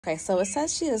Okay, so it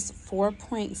says she is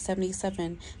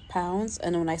 4.77 pounds,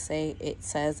 and when I say it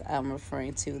says, I'm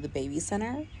referring to the baby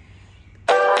center.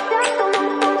 I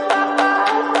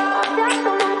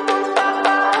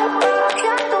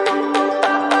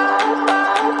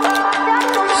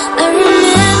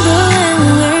remember when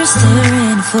we were staring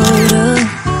at a photo.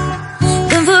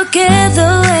 Don't forget the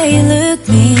way you look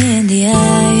me in the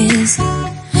eyes.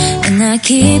 And I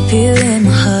keep you in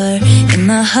my heart. In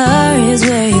my heart is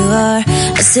where you are.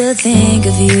 I still think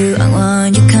of you. I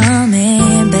want you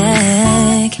coming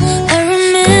back. I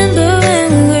remember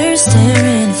when we were staring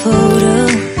at a photo.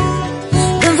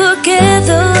 Don't forget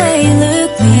the way you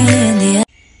look me in the eyes.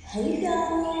 Hey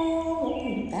y'all,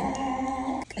 welcome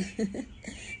back.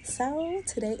 So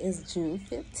today is June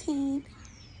 15th,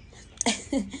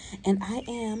 and I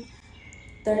am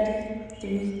 33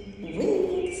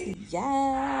 weeks.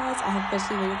 Yes, I have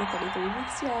officially made it to 33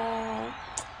 weeks, y'all.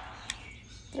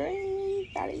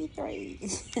 33.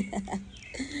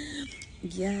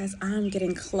 Yes, I'm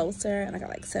getting closer, and I got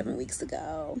like 7 weeks to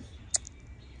go.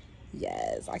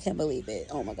 Yes, I can't believe it.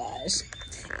 Oh my gosh.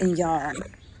 And y'all,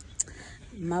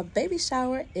 my baby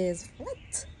shower is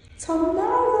what?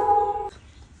 Tomorrow.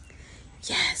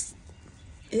 Yes,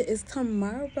 it is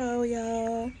tomorrow,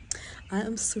 y'all. I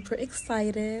am super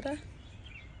excited.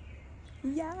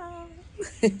 Yeah.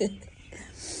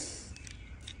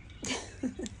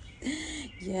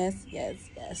 yes,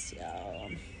 y'all.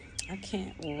 I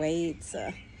can't wait.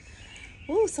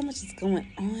 Ooh, so much is going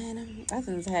on. I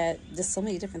think I've had just so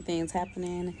many different things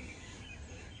happening.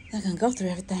 Not gonna go through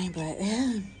everything, but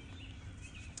yeah.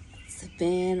 It's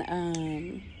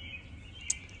been,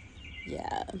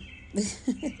 yeah.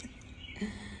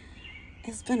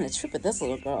 It's been a trip with this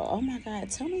little girl. Oh my God.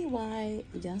 Tell me why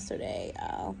yesterday,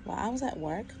 while I was at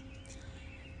work,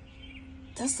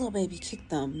 this little baby kicked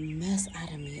the mess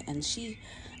out of me. And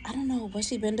I don't know what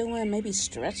she been doing, maybe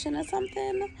stretching or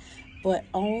something. But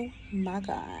oh my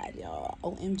God, y'all.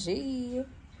 OMG.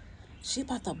 She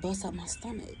about to bust up my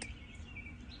stomach.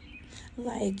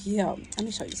 Like, yo, let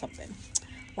me show you something.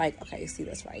 Like, okay, you see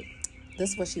this, right?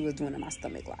 This is what she was doing in my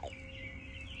stomach, like.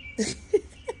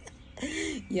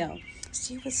 Yo,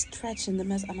 she was stretching the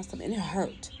mess out of my stomach, and it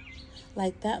hurt.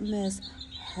 Like, that mess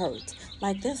hurt.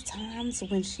 Like, there's times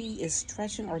when she is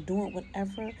stretching or doing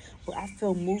whatever where I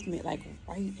feel movement, like,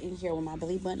 right in here where my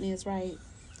belly button is, right?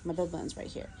 My belly button's right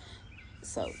here.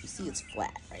 So, you see it's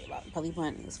flat, right? My belly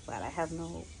button is flat. I have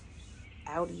no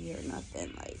outie or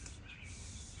nothing. Like,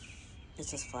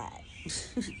 it's just flat.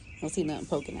 I don't see nothing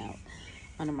poking out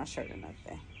under my shirt or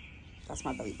nothing. That's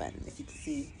my belly button. If you can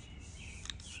see,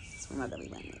 that's where my belly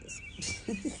button is.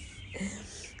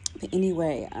 But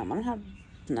anyway, I don't have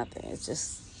nothing. It's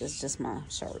just my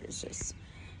shirt. It's just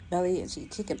belly, and she's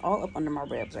kicking all up under my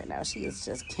ribs right now. She is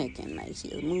just kicking, like she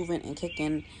is moving and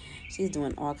kicking. She's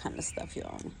doing all kind of stuff,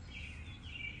 y'all.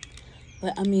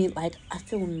 But I mean, like, I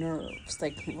feel nerves,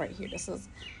 like right here. This is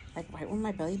like right where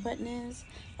my belly button is.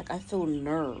 Like, I feel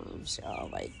nerves, y'all.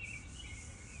 Like,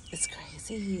 it's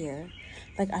crazy here.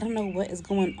 Like, I don't know what is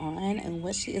going on and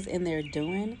what she is in there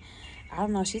doing. I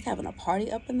don't know. She's having a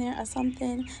party up in there or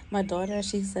something. My daughter,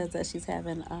 she says that she's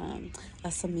having a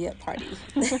Samiyat party.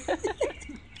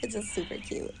 It's just super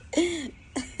cute.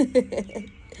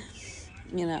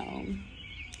 You know,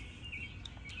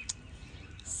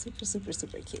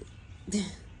 super cute.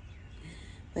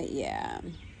 But yeah,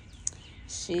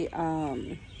 she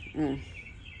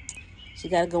she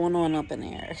got it going on up in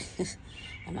there.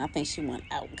 And I think she went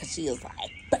out because she was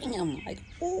like, bam, like,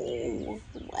 ooh,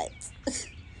 what?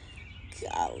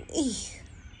 Golly.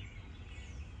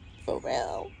 For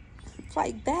real?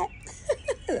 Like that?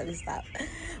 Let me stop.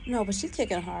 No, but she's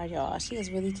kicking hard, y'all. She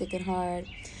is really kicking hard.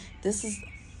 This is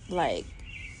like,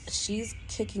 she's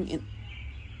kicking in.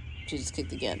 She just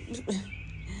kicked again.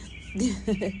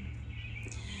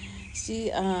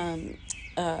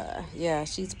 Yeah,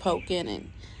 she's poking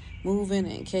and moving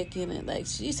and kicking, and like,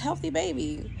 she's healthy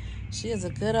baby. She is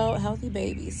a good old healthy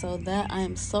baby. So that I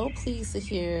am so pleased to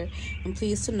hear and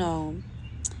pleased to know.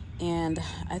 And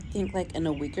I think like in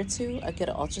a week or two I get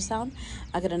an ultrasound.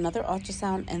 I get another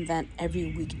ultrasound, and then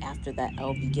every week after that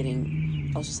I'll be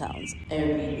getting ultrasounds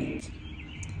every week.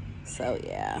 So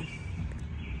yeah.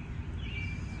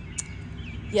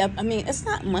 Yep, I mean, it's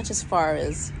not much as far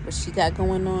as what she got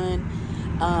going on.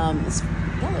 It's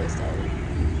yellow though.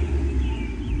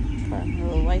 The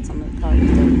little lights on the car.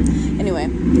 Anyway,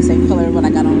 the same color what I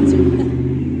got on too.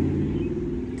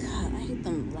 God, I hate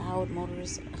them loud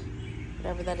motors.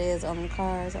 Whatever that is on the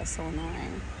cars, that's so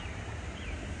annoying.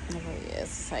 It really is.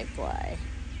 It's like, why?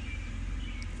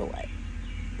 For what?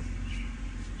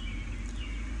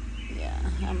 Yeah,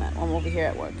 I'm over here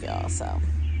at work, y'all, so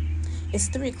It's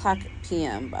 3 o'clock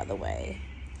p.m., by the way.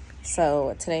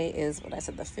 So today is what I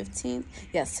said, the 15th.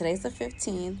 Yes, today's the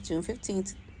 15th, June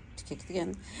 15th. Kick it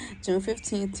again. June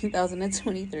 15th,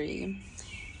 2023.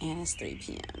 And it's 3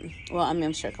 p.m. Well, I mean,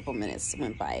 I'm sure a couple minutes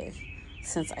went by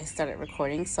since I started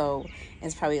recording. So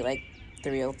it's probably like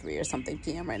 3:03 or something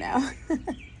p.m. right now.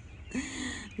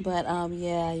 But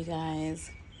yeah, you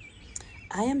guys,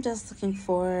 I am just looking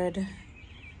forward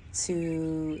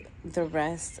to the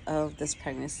rest of this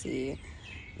pregnancy.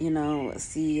 You know,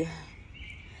 see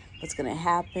what's gonna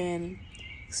happen,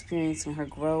 experiencing her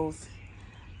growth.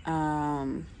 Let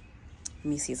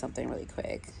me see something really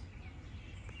quick.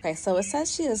 Okay, so it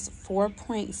says she is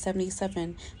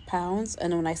 4.77 pounds,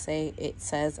 and when I say it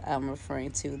says, I'm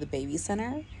referring to the baby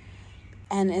center.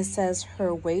 And it says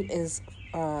her weight is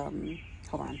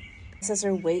hold on. It says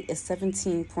her weight is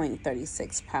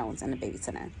 17.36 pounds in the baby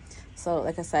center. So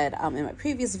like I said, in my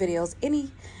previous videos,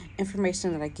 any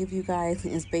information that I give you guys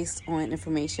is based on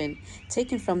information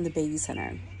taken from the baby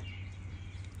center.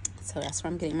 So that's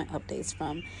where I'm getting my updates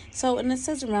from. So, and it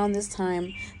says around this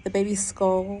time, the baby's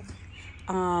skull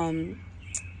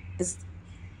is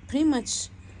pretty much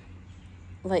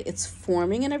like it's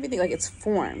forming and everything. Like it's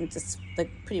formed, it's like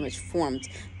pretty much formed,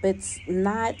 but it's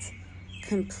not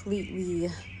completely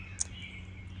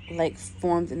like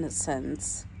formed in a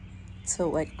sense to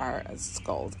like our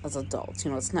skulls as adults.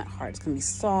 You know, it's not hard. It's gonna be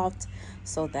soft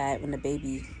so that when the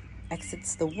baby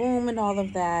exits the womb and all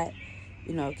of that,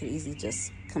 you know, it could easily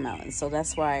just come out. And so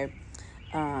that's why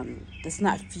it's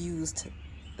not fused.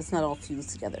 It's not all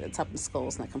fused together. The top of the skull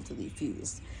is not completely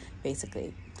fused,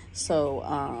 basically. So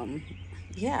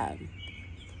yeah,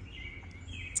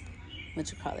 what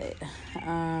you call it?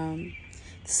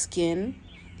 Skin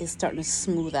is starting to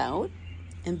smooth out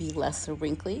and be less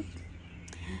wrinkly.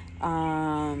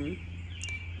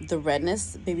 The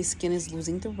redness, baby skin is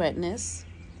losing the redness.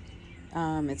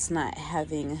 It's not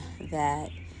having that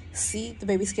the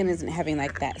baby skin isn't having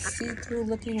like that see-through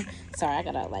looking. Sorry, I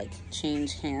gotta like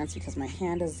change hands because my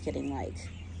hand is getting like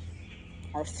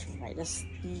arthritis.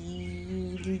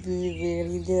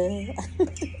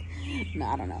 No,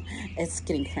 I don't know. It's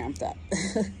getting cramped up.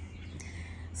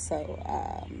 So,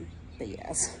 but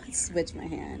yeah, so let's switch my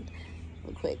hand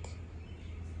real quick.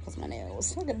 Because my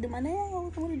nails. I gotta do my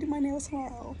nails. I want to do my nails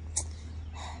tomorrow.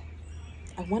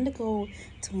 I wanted to go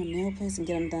to a nail place and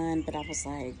get them done, but I was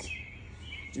like,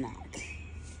 nah.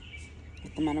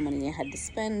 With the amount of money I had to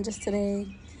spend just today,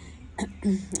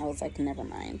 I was like, never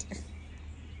mind.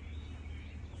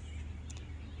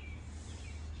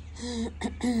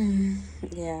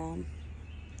 Yeah.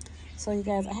 So you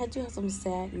guys, I do have some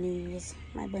sad news.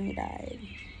 My bunny died.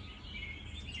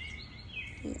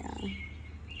 Yeah.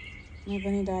 My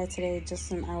bunny died today,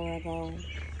 just an hour ago.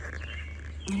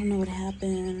 I don't know what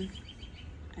happened.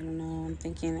 I don't know. I'm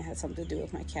thinking it had something to do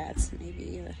with my cats,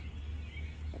 maybe. Or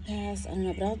past. I don't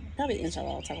know, but I'll probably,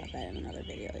 inshallah, I'll talk about that in another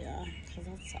video, y'all. Because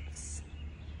that sucks.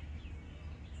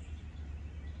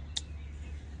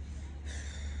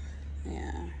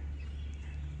 Yeah.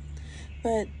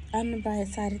 But on the bright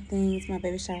side of things, my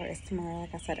baby shower is tomorrow,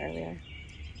 like I said earlier.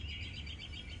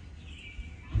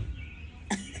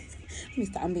 Let me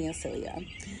stop. I'm being silly, y'all.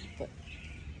 But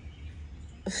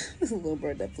this little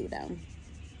bird that flew down.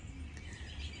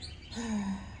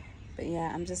 But yeah,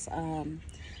 I'm just I'm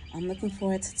looking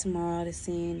forward to tomorrow, to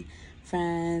seeing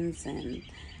friends and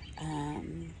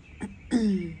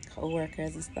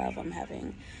co-workers and stuff. I'm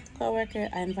having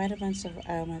I invite a bunch of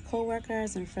my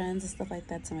co-workers and friends and stuff like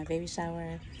that to my baby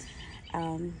shower.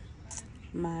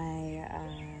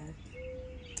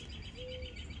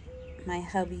 My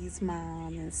hubby's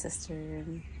mom and sister,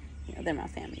 and you know, they're my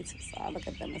family too, so I look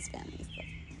at them as family. So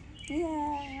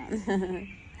yeah.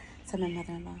 So my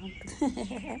mother-in-law,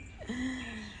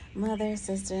 mother,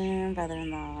 sister,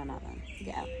 brother-in-law, and all them.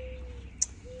 Yeah.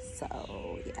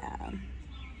 So yeah.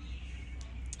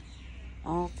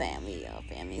 All family.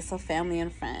 So family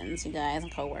and friends, you guys,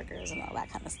 and co-workers and all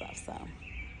that kind of stuff. So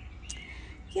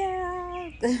yeah.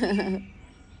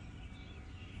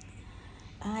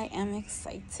 I am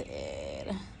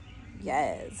excited.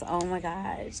 Yes. Oh my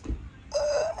gosh.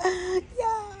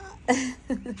 Yeah.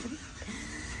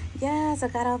 Yes, I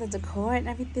got all the decor and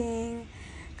everything.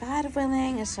 God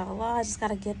willing, inshallah, I just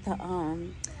gotta get the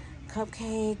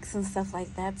cupcakes and stuff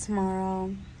like that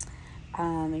tomorrow.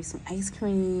 Maybe some ice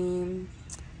cream.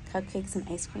 Cupcakes and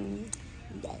ice cream.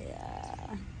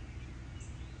 Yeah.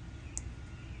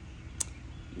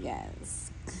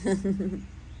 Yes.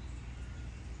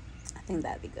 I think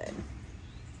that'd be good.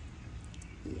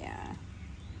 Yeah.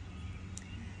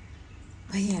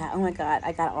 But yeah, oh my god,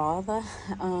 I got all the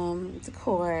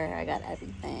decor. I got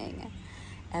everything,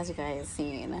 as you guys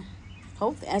seen.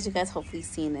 as you guys hopefully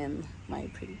seen in my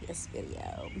previous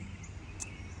video.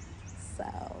 So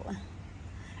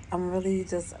I'm really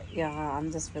just,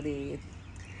 I'm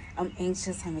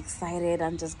anxious, I'm excited,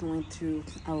 I'm just going through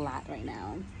a lot right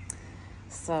now.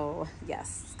 So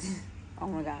yes. Oh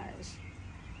my gosh.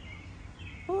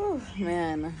 Oh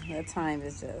man, that time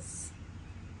is just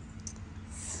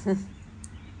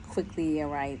quickly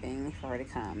arriving for her to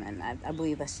come, and I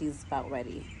believe that she's about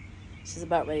ready. She's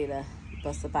about ready to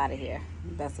bust up out of here,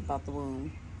 bust up out the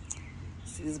womb.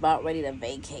 She's about ready to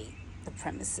vacate the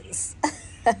premises.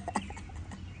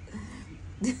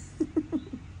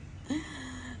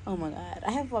 Oh my god,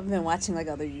 I've been watching like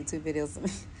other YouTube videos.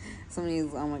 Some of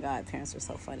these, oh my god, parents are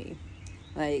so funny.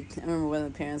 Like, I remember one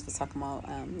of the parents was talking about,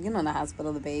 in the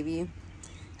hospital, the baby,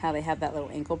 how they have that little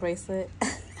ankle bracelet.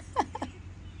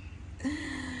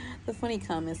 The funny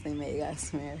comments they make, I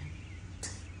swear,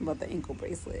 about the ankle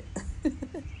bracelet.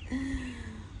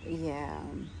 Yeah,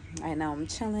 right now I'm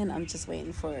chilling. I'm just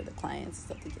waiting for the clients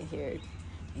and stuff to get here.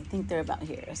 I think they're about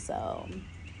here, so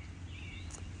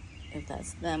if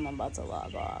that's them, I'm about to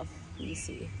log off. Let me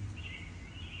see.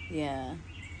 Yeah.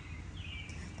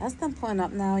 That's them pulling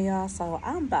up now, y'all. So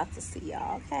I'm about to see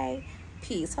y'all, okay?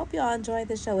 Peace. Hope y'all enjoyed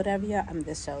this show,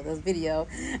 this video.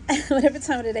 Whatever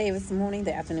time of the day, if it's the morning,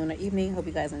 the afternoon, or evening, hope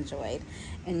you guys enjoyed.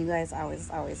 And you guys always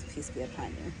peace be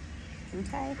upon you.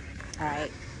 Okay? All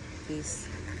right. Peace.